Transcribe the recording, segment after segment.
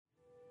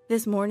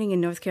This morning in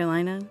North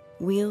Carolina,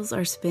 wheels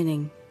are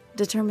spinning.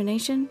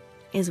 Determination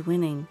is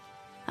winning.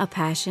 A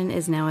passion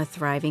is now a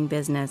thriving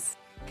business,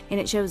 and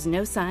it shows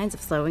no signs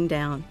of slowing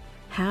down.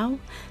 How?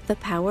 The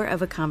power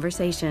of a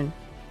conversation,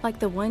 like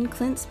the one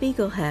Clint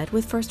Spiegel had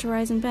with First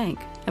Horizon Bank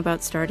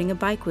about starting a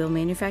bike wheel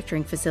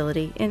manufacturing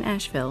facility in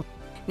Asheville.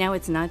 Now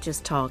it's not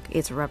just talk,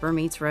 it's rubber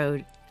meets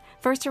road.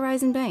 First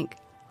Horizon Bank.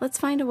 Let's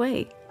find a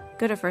way.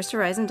 Go to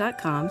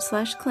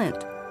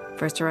firsthorizon.com/Clint.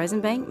 First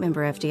Horizon Bank,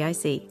 member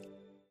FDIC.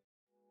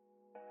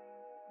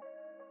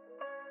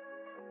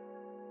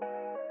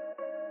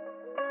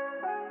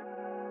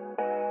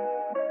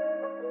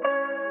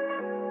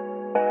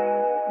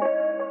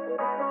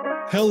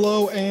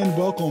 Hello and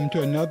welcome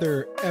to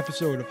another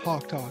episode of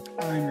Hawk Talk.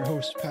 I am your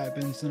host, Pat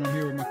Benson. I'm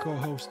here with my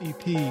co-host,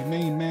 EP,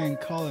 main man,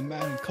 Colin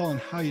Madden. Colin,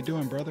 how you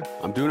doing, brother?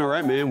 I'm doing all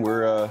right, man.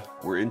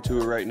 We're into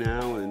it right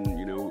now, and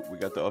we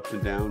got the ups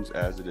and downs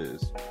as it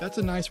is. That's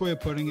a nice way of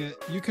putting it.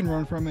 You can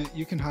run from it,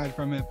 you can hide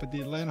from it, but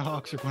the Atlanta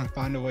Hawks are going to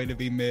find a way to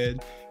be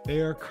mid.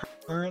 They are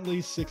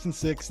currently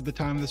 6-6 at the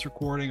time of this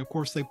recording. Of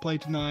course, they play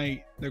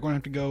tonight. They're going to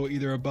have to go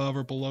either above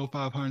or below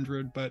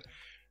 500. But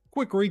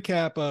quick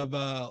recap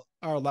of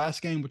our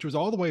last game, which was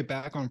all the way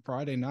back on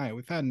Friday night.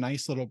 We've had a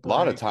nice little break. A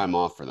lot of time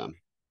off for them.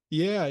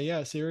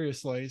 Yeah,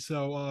 seriously.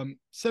 So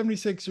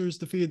 76ers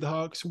defeated the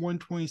Hawks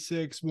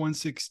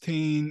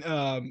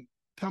 126-116.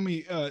 Tell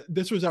me,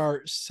 this was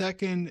our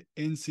second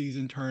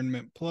in-season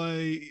tournament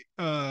play,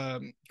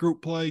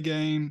 group play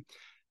game.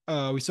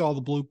 We saw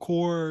the blue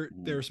court.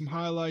 There were some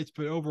highlights,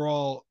 but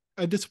overall,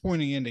 a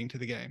disappointing ending to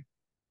the game.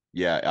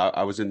 Yeah,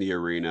 I was in the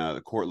arena.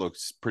 The court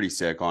looks pretty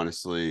sick,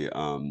 honestly.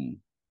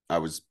 I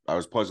was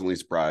pleasantly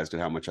surprised at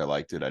how much I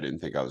liked it. I didn't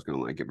think I was going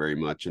to like it very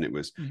much, and it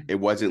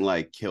wasn't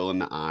like killing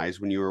the eyes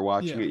when you were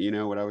watching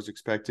it. What I was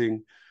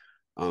expecting.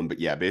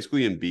 But yeah,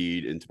 basically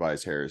Embiid and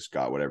Tobias Harris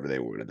got whatever they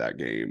wanted that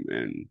game,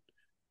 and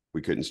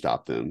we couldn't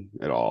stop them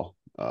at all.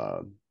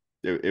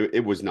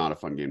 It was not a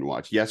fun game to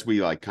watch. Yes,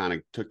 we like kind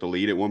of took the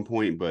lead at one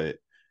point, but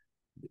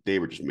they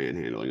were just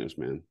manhandling us,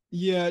 man.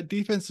 Yeah,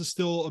 defense is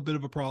still a bit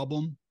of a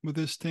problem with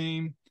this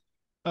team.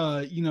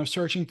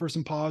 Searching for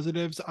some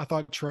positives, I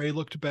thought Trey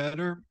looked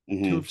better.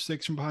 2 of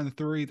 6 from behind the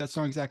three. That's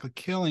not exactly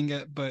killing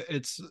it, but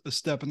it's a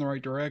step in the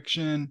right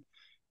direction.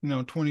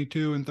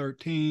 22 and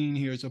 13.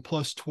 Here's a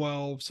plus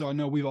 12. So I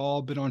know we've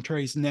all been on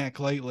Trey's neck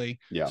lately.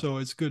 Yeah. So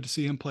it's good to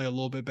see him play a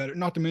little bit better.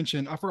 Not to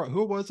mention, I forgot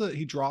who was it?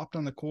 He dropped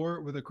on the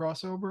court with a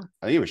crossover.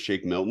 I think it was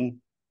Shake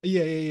Milton.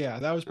 Yeah.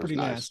 That was pretty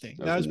nasty.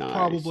 That was nice.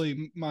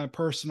 Probably my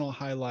personal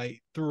highlight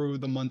through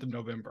the month of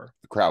November.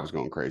 The crowd was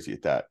going crazy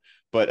at that.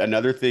 But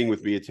another thing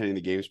with me attending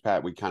the games,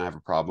 Pat, we kind of have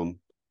a problem.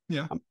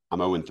 Yeah. I'm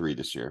 0-3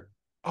 this year.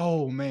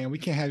 Oh, man, we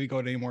can't have you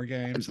go to any more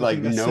games. Like,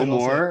 no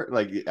more?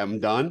 Like, I'm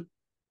done?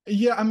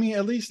 Yeah, I mean,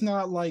 at least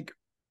not like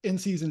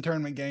in-season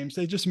tournament games.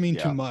 They just mean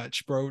too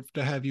much, bro,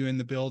 to have you in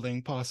the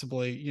building,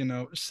 possibly,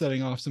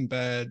 setting off some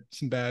bad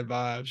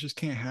vibes. Just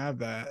can't have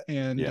that.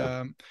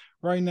 And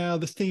right now,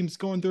 this team's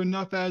going through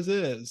enough as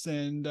is.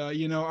 And,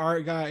 our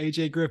guy,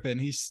 AJ Griffin,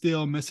 he's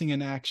still missing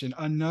in action.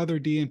 Another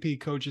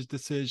DNP coach's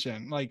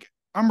decision. Like,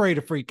 I'm ready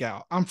to freak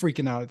out. I'm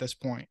freaking out at this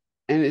point.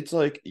 And it's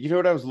like,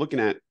 what I was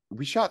looking at?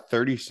 We shot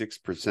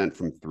 36%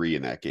 from 3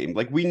 in that game.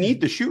 Like, we need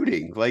the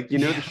shooting. Like,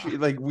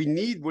 we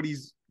need what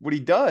he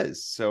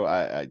does. So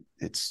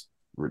it's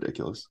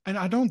ridiculous. And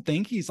I don't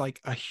think he's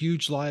like a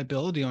huge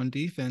liability on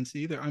defense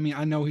either. I mean,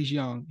 I know he's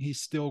young.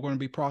 He's still going to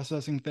be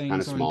processing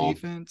things on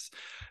defense.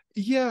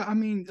 Yeah, I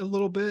mean, a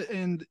little bit.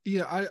 And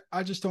yeah,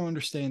 I just don't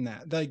understand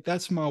that. Like,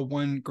 that's my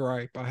one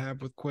gripe I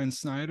have with Quinn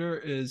Snyder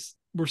is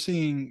we're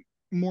seeing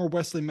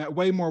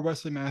way more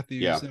Wesley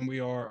Matthews than we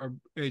are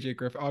AJ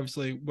Griffin.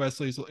 Obviously,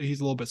 he's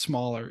a little bit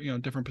smaller,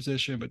 different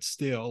position, but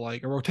still,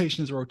 like, a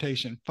rotation is a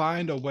rotation.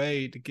 Find a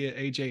way to get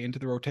AJ into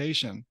the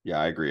rotation. Yeah,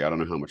 I agree. I don't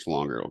know how much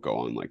longer it'll go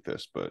on like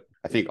this, but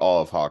I think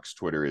all of Hawks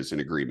Twitter is in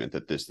agreement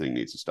that this thing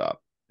needs to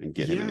stop and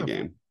get him in the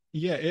game.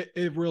 Yeah,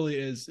 it really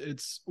is.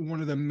 It's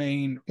one of the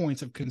main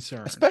points of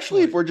concern,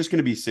 especially if we're just going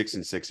to be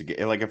 6-6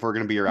 again. Like, if we're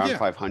going to be around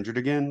 500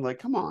 again, like,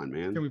 come on,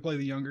 man. Can we play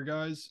the younger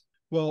guys?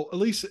 Well, at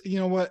least, you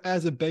know what,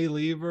 as a Bay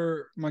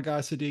lever, my guy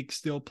Sadiq's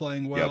still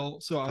playing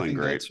well. So I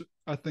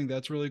think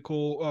that's really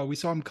cool. We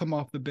saw him come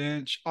off the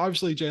bench.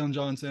 Obviously, Jalen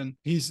Johnson,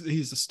 he's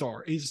a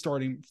star. He's a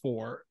starting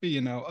 4,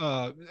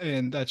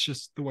 and that's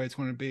just the way it's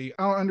going to be.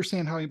 I don't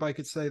understand how anybody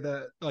could say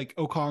that, like,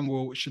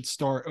 Okongwu should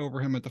start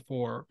over him at the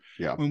 4.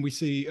 Yeah. When we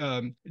see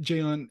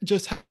Jalen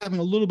just having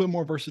a little bit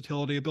more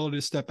versatility, ability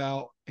to step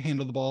out,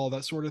 handle the ball,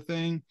 that sort of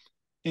thing.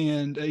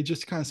 And it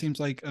just kind of seems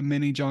like a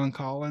mini John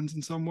Collins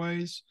in some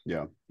ways.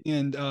 Yeah.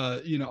 And,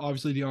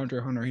 obviously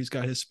DeAndre Hunter, he's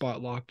got his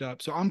spot locked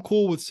up. So I'm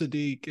cool with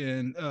Sadiq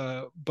and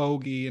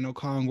Bogey and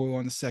Okongwu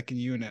on the second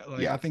unit.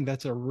 I think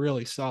that's a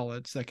really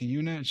solid second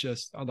unit. It's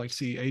just, I'd like to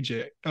see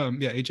AJ.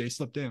 AJ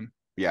slipped in.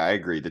 Yeah, I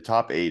agree. The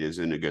top 8 is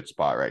in a good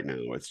spot right now.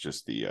 It's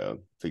just the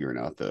figuring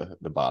out the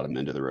bottom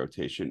end of the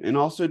rotation. And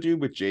also,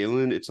 dude, with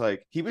Jalen, it's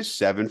like he was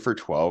 7 for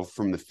 12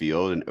 from the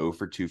field and 0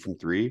 for 2 from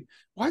 3.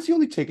 Why is he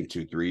only taking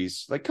 2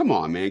 threes? Like, come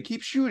on, man,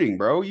 keep shooting,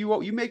 bro.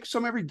 You make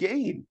some every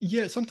game.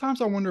 Yeah,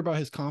 sometimes I wonder about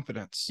his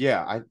confidence.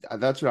 Yeah, I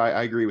that's what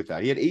I agree with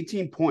that. He had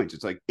 18 points.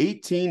 It's like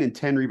 18 and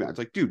 10 rebounds.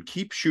 Like, dude,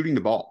 keep shooting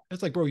the ball.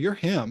 It's like, bro, you're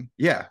him.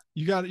 Yeah.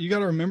 You got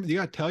to remember, you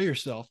got to tell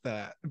yourself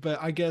that. But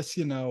I guess,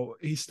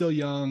 he's still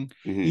young.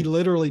 He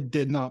literally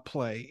did not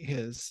play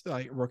his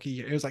like rookie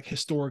year. It was like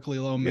historically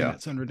low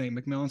minutes under Nate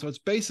McMillan. So it's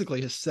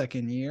basically his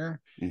second year.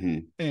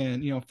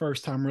 And,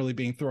 first time really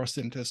being thrust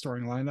into the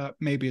starting lineup.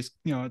 Maybe it's,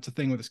 it's a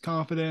thing with his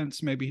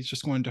confidence. Maybe he's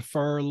just going to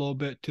defer a little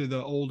bit to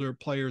the older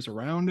players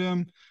around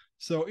him.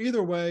 So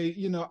either way,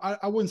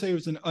 I wouldn't say it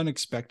was an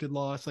unexpected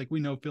loss. Like,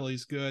 we know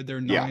Philly's good.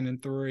 They're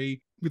 9-3.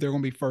 They're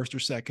going to be first or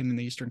second in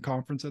the Eastern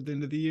Conference at the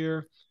end of the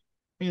year.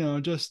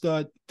 Just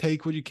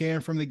take what you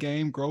can from the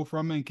game, grow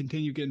from it, and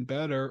continue getting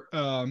better.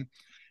 And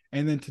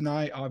then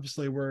tonight,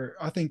 obviously,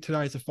 I think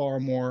tonight's a far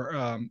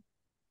more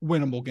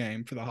winnable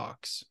game for the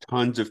Hawks.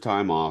 Tons of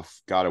time off.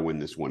 Got to win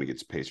this one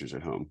against Pacers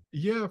at home.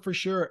 Yeah, for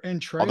sure.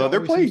 And Trey, although they're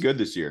playing good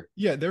this year.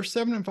 Yeah, they're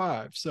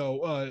 7-5.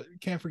 So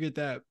can't forget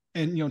that.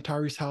 And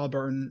Tyrese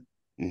Halliburton,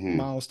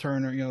 Miles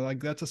Turner, like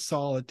that's a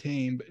solid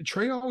team. But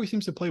Trey always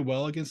seems to play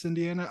well against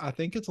Indiana. I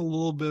think it's a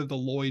little bit of the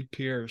Lloyd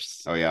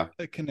Pierce. Oh yeah.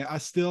 I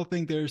still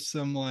think there's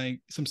some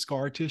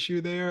scar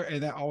tissue there,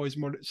 and that always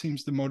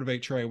seems to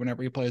motivate Trey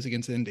whenever he plays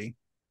against Indy.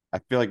 I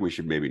feel like we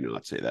should maybe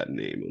not say that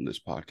name on this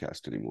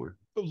podcast anymore.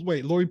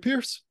 Wait, Lloyd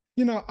Pierce?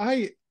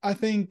 I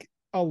think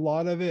a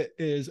lot of it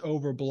is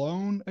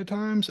overblown at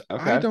times.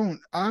 Okay.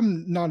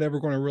 I'm not ever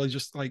going to really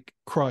just like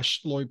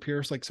crush Lloyd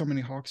Pierce like so many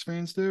Hawks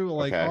fans do.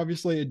 Like,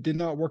 obviously it did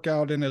not work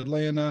out in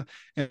Atlanta,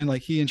 and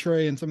like he and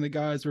Trey and some of the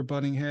guys were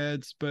butting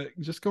heads, but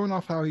just going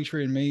off how he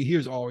treated me, he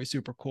was always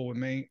super cool with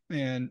me.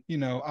 And,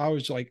 I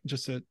was like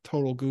just a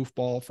total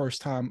goofball first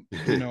time,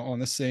 on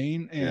the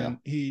scene, and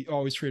he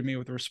always treated me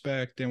with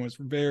respect and was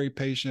very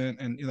patient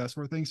and that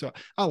sort of thing. So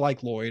I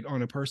like Lloyd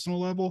on a personal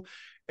level.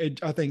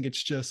 I think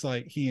it's just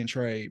like he and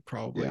Trey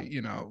probably,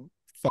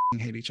 fucking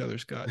hate each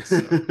other's guts.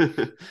 So.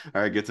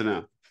 All right, good to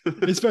know.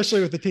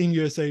 Especially with the Team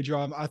USA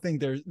drama, I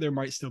think there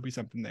might still be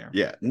something there.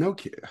 Yeah, no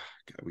kid.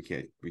 We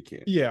can't.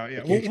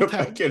 Yeah. We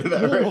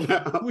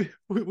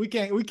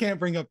can't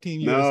bring up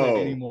Team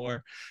USA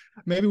anymore.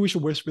 Maybe we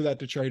should whisper that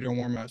to Trey during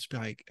warm-ups. Be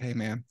like, hey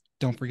man,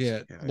 don't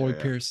forget Lloyd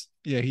Pierce.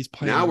 Yeah, he's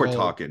playing. Now we're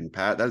talking,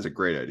 Pat. That is a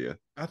great idea.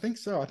 I think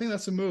so. I think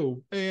that's a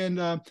move.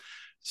 And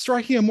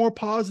striking a more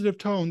positive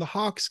tone, the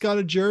Hawks got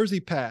a jersey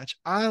patch.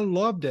 I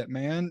loved it,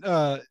 man.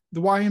 The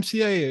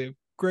YMCA,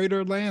 Greater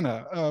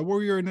Atlanta. What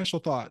were your initial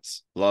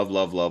thoughts? Love.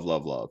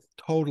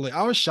 Totally.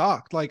 I was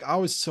shocked. Like, I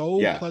was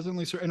so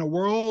pleasantly in a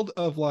world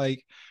of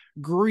like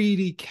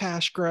greedy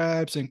cash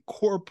grabs and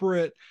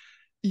corporate,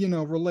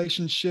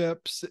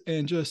 relationships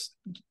and just,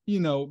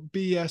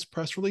 BS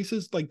press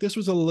releases. Like, this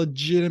was a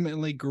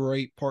legitimately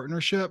great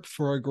partnership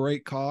for a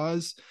great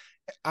cause.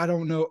 I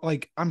don't know,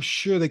 like, I'm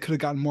sure they could have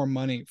gotten more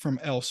money from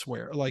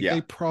elsewhere. Like,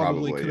 they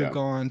probably could have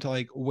gone to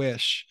like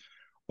Wish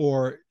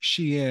or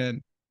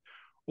Shein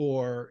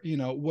or,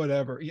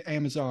 whatever,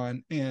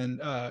 Amazon, and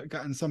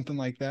gotten something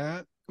like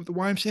that. With the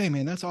YMCA,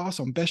 man, that's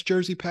awesome. Best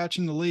jersey patch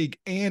in the league,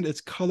 and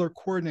it's color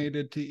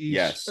coordinated to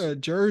each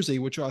jersey,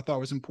 which I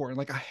thought was important.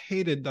 Like, I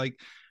hated like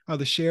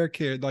the share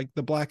kid, like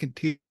the black and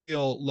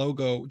teal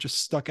logo just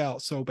stuck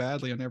out so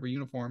badly on every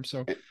uniform.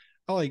 So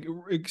like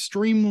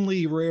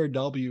extremely rare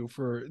W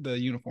for the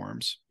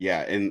uniforms.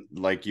 Yeah, and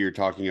like you're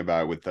talking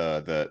about with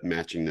the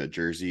matching the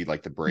jersey,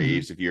 like the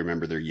Braves, if you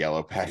remember their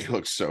yellow patch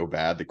looks so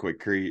bad, the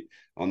Quickcrete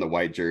on the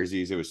white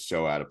jerseys, it was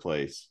so out of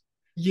place.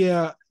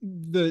 Yeah,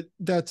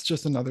 that's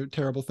just another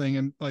terrible thing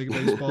in like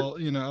baseball.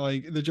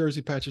 Like the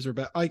jersey patches are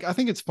bad. Like, I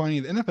think it's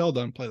funny the NFL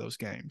doesn't play those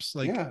games.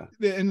 Like,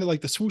 and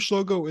like the swoosh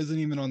logo isn't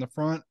even on the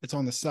front; it's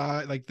on the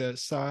side, like the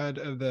side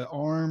of the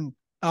arm.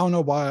 I don't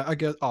know why. I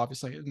guess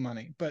obviously it's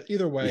money, but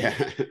either way,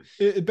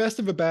 best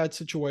of a bad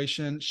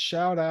situation.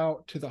 Shout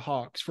out to the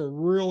Hawks for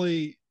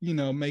really,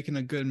 making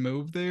a good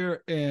move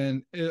there.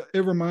 And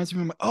it reminds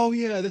me of, oh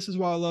yeah, this is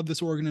why I love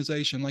this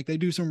organization. Like, they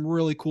do some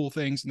really cool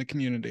things in the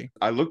community.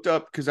 I looked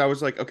up because I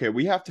was like, okay,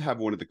 we have to have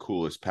one of the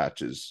coolest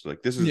patches.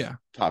 Like, this is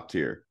top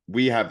tier.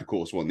 We have the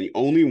coolest one. The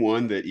only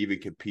one that even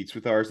competes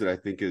with ours that I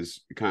think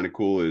is kind of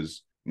cool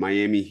is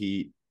Miami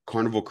Heat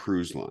Carnival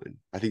Cruise Line.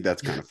 I think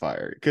that's kind of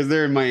fire because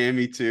they're in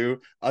Miami too.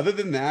 Other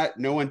than that,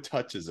 no one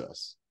touches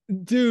us.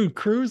 Dude,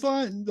 cruise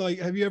line, like,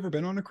 have you ever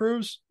been on a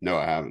cruise? No,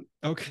 I haven't.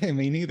 Okay,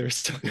 me neither.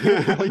 So we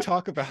can't really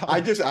talk about I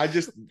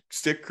just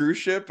stick cruise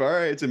ship. All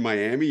right, it's in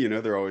Miami,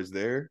 they're always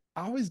there.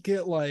 I always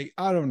get like,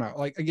 I don't know,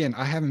 like, again,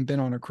 I haven't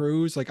been on a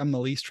cruise. Like, I'm the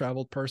least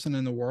traveled person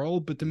in the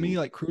world, but to me,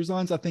 like, cruise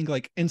lines, I think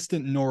like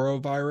instant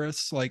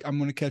norovirus, like I'm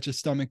gonna catch a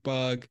stomach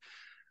bug.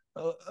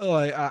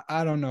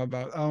 I don't know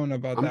about I'm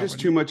that just one.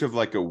 too much of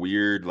like a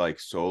weird like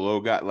solo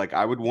guy. Like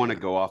I would want to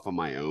go off on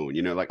my own,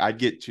 like I'd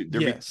get to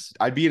Yes.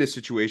 I'd be in a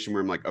situation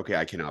where I'm like, okay,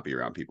 I cannot be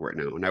around people right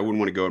now. And I wouldn't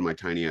want to go in my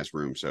tiny ass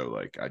room. So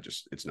like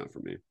it's not for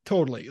me.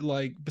 Totally.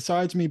 Like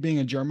besides me being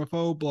a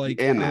germaphobe, like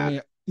And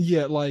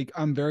that. like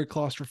I'm very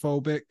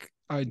claustrophobic.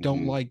 I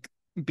don't like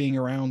being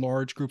around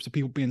large groups of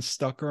people, being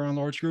stuck around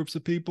large groups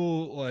of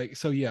people. Like,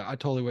 so yeah, I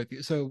totally with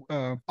you. So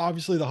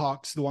obviously the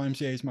Hawks, the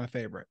YMCA is my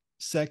favorite.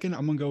 Second,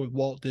 I'm gonna go with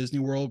Walt Disney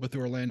World with the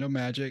Orlando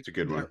Magic. It's a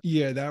good one.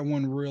 Yeah, that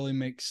one really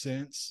makes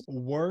sense.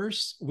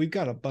 Worse, we've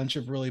got a bunch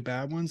of really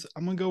bad ones.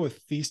 I'm gonna go with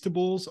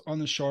Feastables on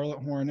the Charlotte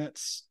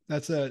Hornets.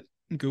 That's a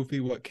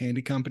goofy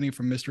candy company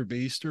from Mr.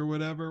 Beast or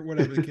whatever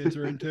the kids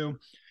are into.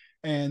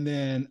 And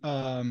then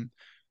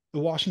the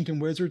Washington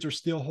Wizards are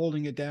still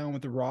holding it down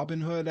with the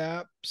Robinhood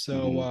app.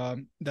 So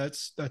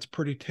that's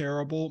pretty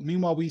terrible.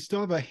 Meanwhile, we still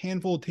have a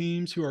handful of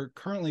teams who are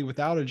currently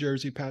without a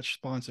jersey patch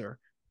sponsor.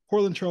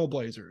 Portland Trail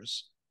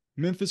Blazers,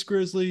 Memphis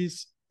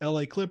Grizzlies,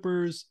 LA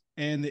Clippers,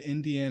 and the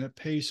Indiana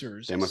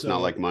Pacers. They must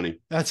not like money.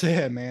 That's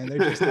it, man. They're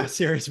just not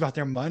serious about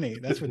their money.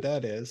 That's what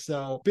that is.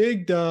 So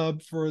big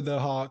dub for the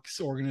Hawks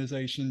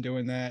organization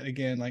doing that.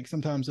 Again, like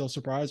sometimes they'll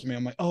surprise me.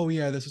 I'm like, oh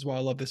yeah, this is why I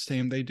love this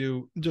team. They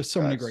do just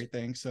so many great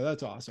things. So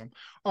that's awesome.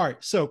 All right.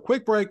 So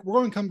quick break. We're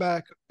going to come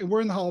back.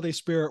 We're in the holiday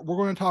spirit. We're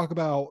going to talk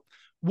about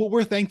what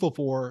we're thankful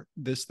for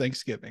this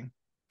Thanksgiving.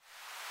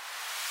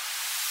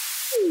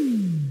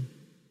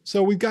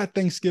 So we've got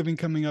Thanksgiving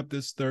coming up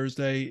this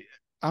Thursday.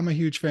 I'm a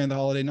huge fan of the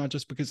holiday, not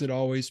just because it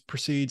always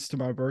precedes to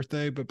my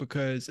birthday, but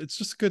because it's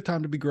just a good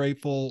time to be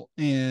grateful.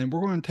 And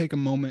we're going to take a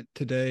moment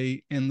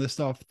today and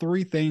list off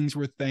 3 things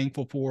we're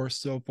thankful for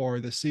so far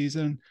this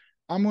season.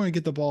 I'm going to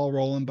get the ball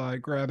rolling by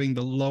grabbing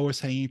the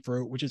lowest hanging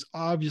fruit, which is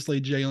obviously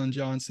Jalen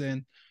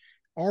Johnson.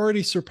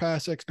 Already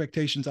surpassed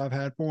expectations I've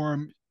had for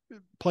him.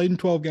 Played in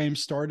 12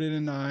 games, started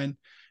in 9.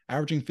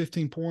 Averaging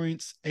 15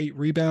 points, 8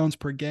 rebounds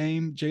per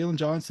game. Jalen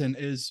Johnson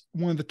is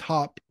one of the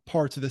top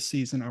parts of this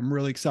season. I'm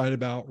really excited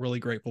about, really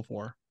grateful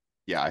for.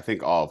 Yeah, I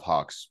think all of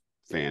Hawks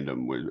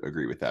fandom would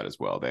agree with that as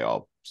well. They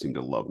all seem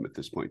to love him at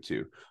this point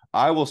too.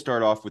 I will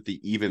start off with the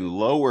even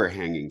lower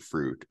hanging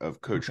fruit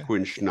of Coach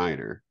Quinn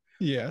Schneider.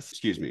 Yes.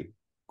 Excuse me,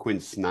 Quinn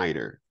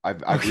Snyder.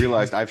 I've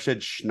realized I've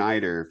said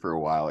Schneider for a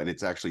while, and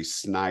it's actually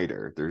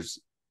Snyder.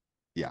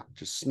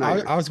 Just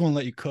Snyder. I was going to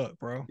let you cook,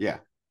 bro. Yeah.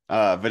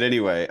 But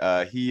anyway,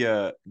 he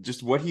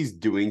just what he's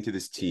doing to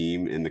this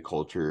team and the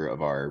culture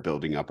of our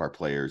building up our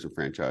players and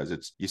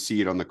franchise. You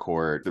see it on the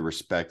court. The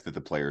respect that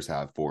the players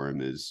have for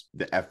him is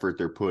the effort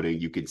they're putting.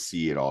 You can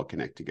see it all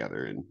connect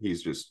together, and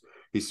he's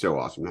so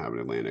awesome to have in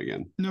Atlanta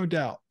again. No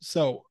doubt.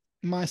 So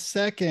my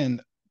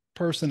second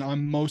person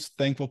I'm most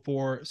thankful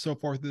for so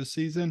far this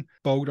season,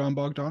 Bogdan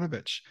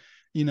Bogdanovic.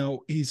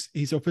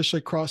 He's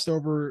officially crossed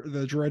over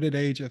the dreaded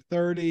age of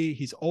 30.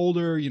 He's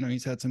older,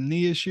 he's had some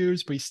knee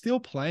issues, but he's still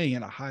playing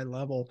at a high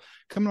level,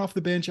 coming off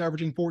the bench,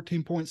 averaging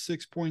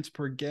 14.6 points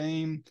per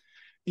game.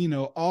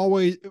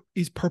 Always,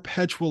 he's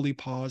perpetually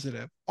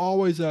positive,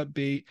 always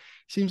upbeat.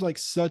 Seems like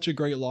such a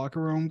great locker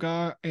room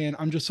guy. And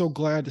I'm just so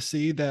glad to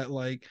see that,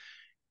 like,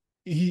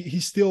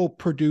 he's still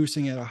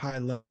producing at a high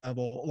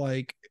level.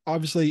 Like,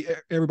 obviously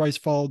everybody's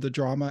followed the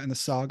drama and the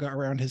saga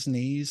around his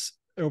knees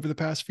over the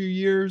past few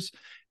years.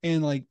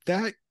 And like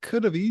that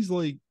could have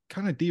easily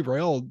kind of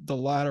derailed the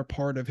latter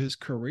part of his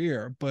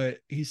career, but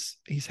he's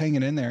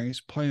hanging in there.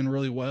 He's playing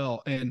really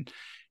well. And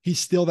he's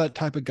still that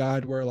type of guy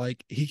where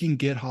like he can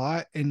get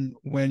hot and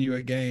win you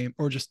a game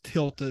or just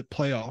tilt the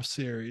playoff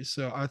series.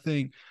 So I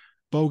think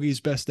Bogey's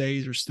best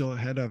days are still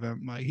ahead of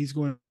him. Like he's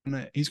going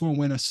to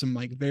win us some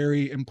like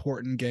very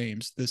important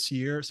games this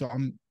year. So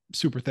I'm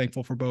super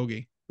thankful for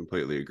Bogey.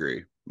 Completely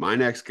agree. My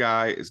next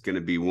guy is going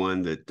to be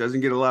one that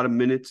doesn't get a lot of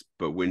minutes,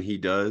 but when he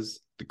does,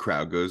 the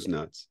crowd goes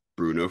nuts.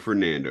 Bruno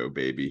Fernando,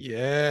 baby.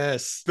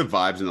 Yes. The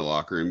vibes in the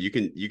locker room. You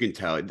can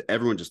tell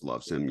everyone just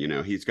loves him.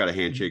 He's got a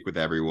handshake with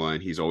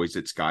everyone. He's always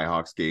at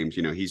Skyhawks games.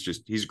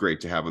 He's great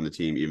to have on the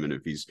team, even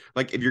if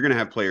if you're going to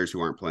have players who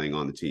aren't playing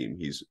on the team,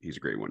 he's a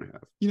great one to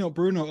have.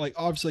 Bruno, like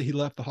obviously he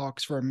left the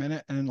Hawks for a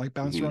minute and like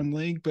bounced around the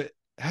league, but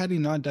had he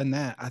not done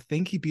that, I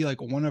think he'd be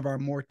like one of our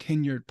more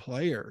tenured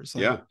players.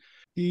 Like, yeah.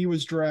 He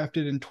was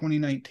drafted in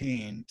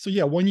 2019. So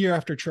yeah, 1 year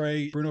after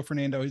Trey, Bruno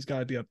Fernando, he's got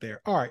to be up there.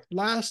 All right.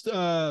 Last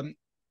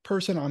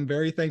person I'm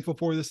very thankful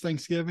for this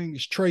Thanksgiving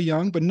is Trae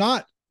Young, but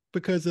not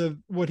because of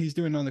what he's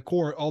doing on the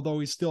court, although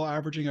he's still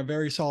averaging a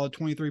very solid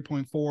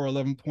 23.4,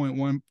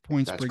 11.1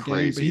 points per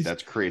game. But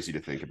that's crazy to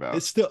think about.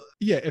 It's still,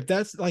 yeah, if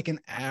that's like an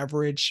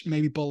average,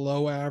 maybe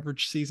below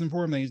average season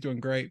for him, then he's doing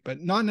great, but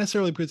not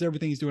necessarily because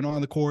everything he's doing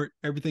on the court,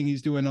 everything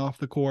he's doing off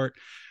the court.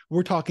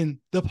 We're talking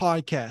the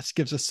podcast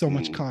gives us so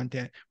much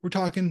content. We're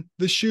talking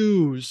the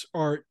shoes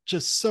are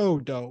just so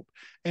dope.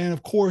 And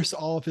of course,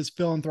 all of his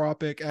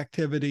philanthropic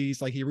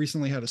activities, like he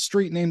recently had a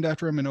street named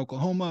after him in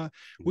Oklahoma.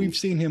 We've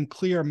seen him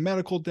clear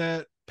medical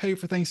debt, pay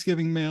for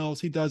Thanksgiving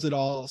meals. He does it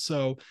all.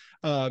 So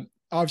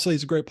obviously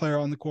he's a great player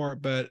on the court,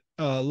 but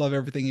love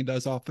everything he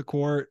does off the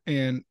court.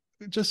 And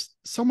just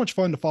so much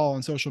fun to follow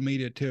on social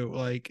media too.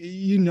 Like,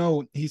 you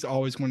know, he's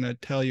always going to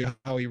tell you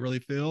how he really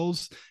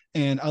feels.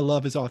 And I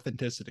love his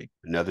authenticity.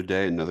 Another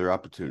day, another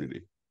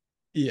opportunity.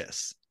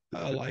 Yes.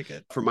 I like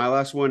it. For my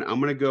last one, I'm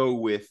going to go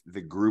with the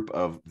group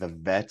of the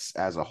vets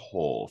as a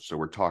whole. So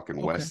we're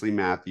talking Wesley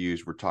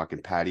Matthews, we're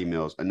talking Patty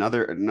Mills,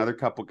 another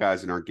couple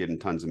guys that aren't getting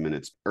tons of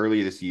minutes.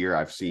 Earlier this year,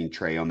 I've seen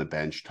Trey on the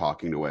bench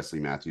talking to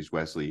Wesley Matthews.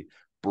 Wesley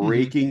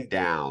breaking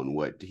down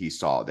what he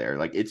saw there.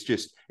 Like,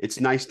 it's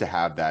nice to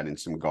have that in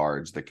some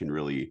guards that can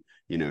really,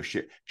 you know,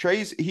 shit.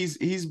 Trey's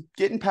he's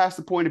getting past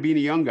the point of being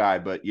a young guy,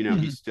 but you know,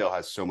 he still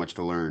has so much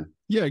to learn.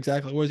 Yeah,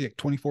 exactly. What is he, like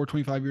 24,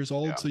 25 years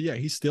old? Yeah. So yeah,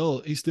 he's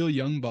still a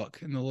young buck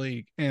in the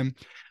league. And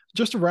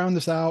just to round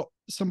this out,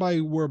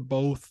 somebody we're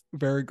both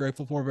very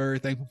grateful for, very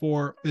thankful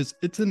for,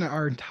 it's in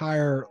our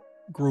entire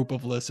group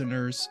of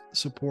listeners,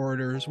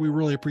 supporters. We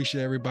really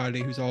appreciate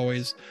everybody who's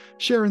always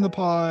sharing the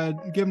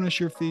pod, giving us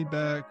your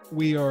feedback.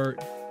 We are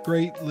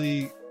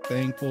greatly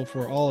thankful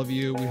for all of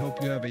you. We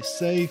hope you have a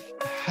safe,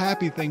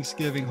 happy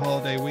Thanksgiving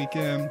holiday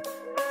weekend.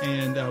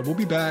 And we'll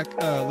be back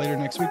later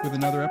next week with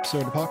another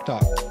episode of Hawk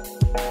Talk.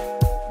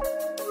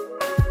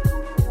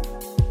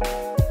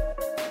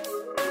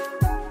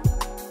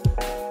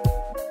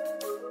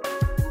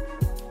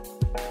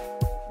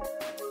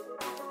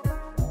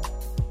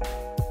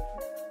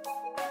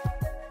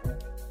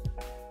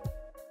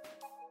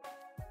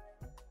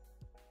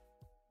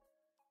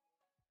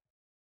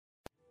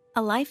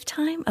 A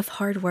lifetime of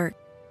hard work,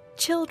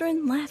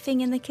 children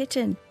laughing in the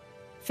kitchen,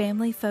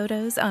 family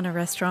photos on a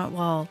restaurant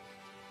wall,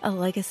 a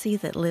legacy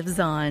that lives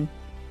on.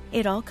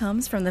 It all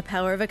comes from the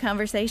power of a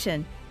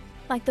conversation,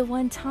 like the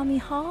one Tommy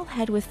Hall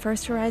had with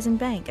First Horizon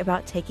Bank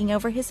about taking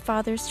over his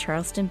father's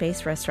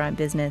Charleston-based restaurant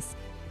business.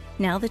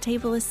 Now the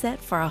table is set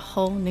for a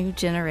whole new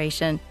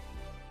generation.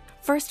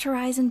 First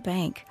Horizon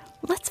Bank.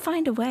 Let's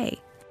find a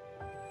way.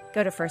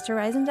 Go to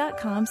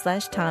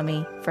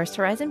firsthorizon.com/Tommy. First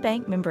Horizon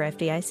Bank, member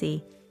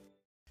FDIC.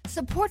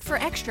 Support for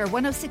Extra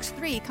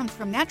 106.3 comes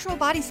from Natural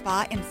Body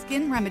Spa and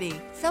Skin Remedy,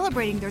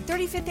 celebrating their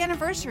 35th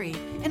anniversary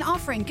and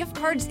offering gift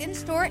cards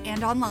in-store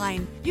and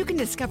online. You can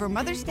discover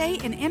Mother's Day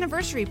and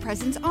anniversary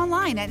presents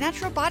online at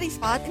Natural Body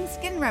Spa and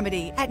Skin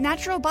Remedy at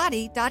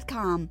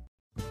naturalbody.com.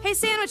 Hey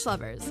sandwich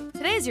lovers,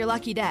 today's your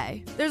lucky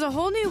day. There's a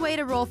whole new way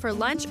to roll for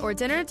lunch or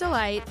dinner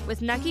delight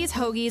with Nucky's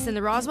Hoagies in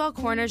the Roswell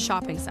Corners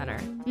Shopping Center.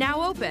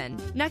 Now open.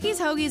 Nucky's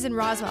Hoagies in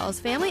Roswell is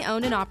family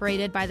owned and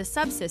operated by the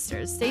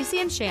Sub-Sisters, Stacy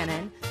and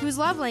Shannon, whose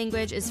love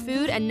language is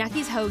food and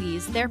Nucky's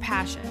Hoagies, their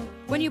passion.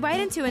 When you bite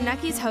into a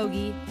Nucky's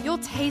Hoagie, you'll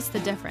taste the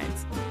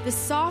difference. The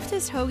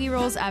softest hoagie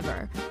rolls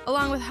ever,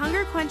 along with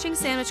hunger-quenching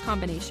sandwich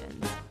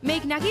combinations.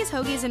 Make Nucky's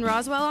Hoagies in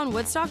Roswell on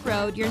Woodstock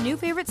Road your new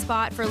favorite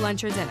spot for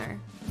lunch or dinner.